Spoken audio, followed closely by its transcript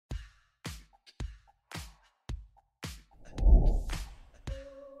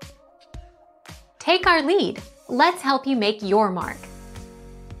Take our lead. Let's help you make your mark.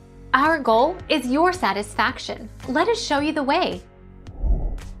 Our goal is your satisfaction. Let us show you the way.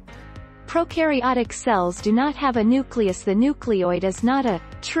 Prokaryotic cells do not have a nucleus. The nucleoid is not a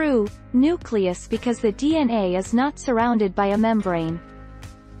true nucleus because the DNA is not surrounded by a membrane.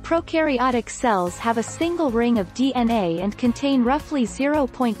 Prokaryotic cells have a single ring of DNA and contain roughly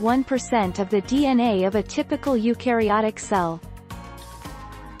 0.1% of the DNA of a typical eukaryotic cell.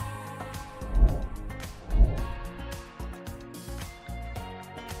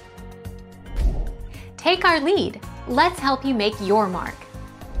 Take our lead. Let's help you make your mark.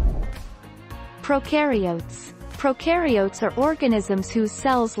 Prokaryotes. Prokaryotes are organisms whose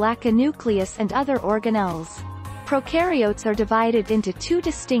cells lack a nucleus and other organelles. Prokaryotes are divided into two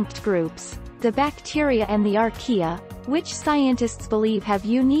distinct groups, the bacteria and the archaea, which scientists believe have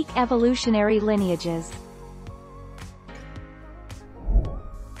unique evolutionary lineages.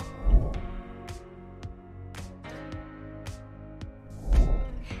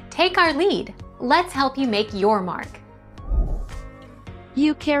 Take our lead. Let's help you make your mark.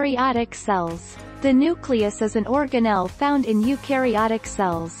 Eukaryotic cells. The nucleus is an organelle found in eukaryotic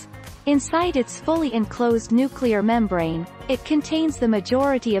cells. Inside its fully enclosed nuclear membrane, it contains the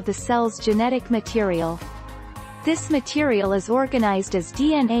majority of the cell's genetic material. This material is organized as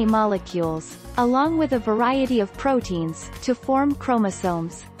DNA molecules, along with a variety of proteins, to form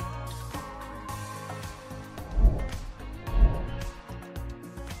chromosomes.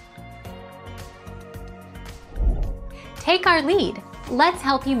 Take our lead. Let's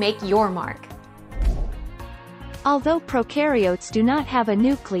help you make your mark. Although prokaryotes do not have a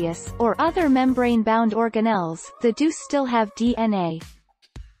nucleus or other membrane-bound organelles, they do still have DNA.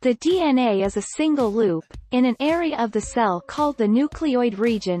 The DNA is a single loop, in an area of the cell called the nucleoid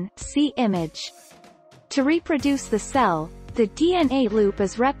region, see image. To reproduce the cell, the DNA loop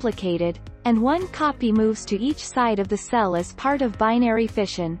is replicated, and one copy moves to each side of the cell as part of binary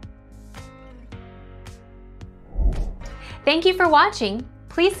fission. Thank you for watching.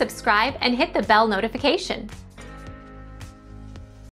 Please subscribe and hit the bell notification.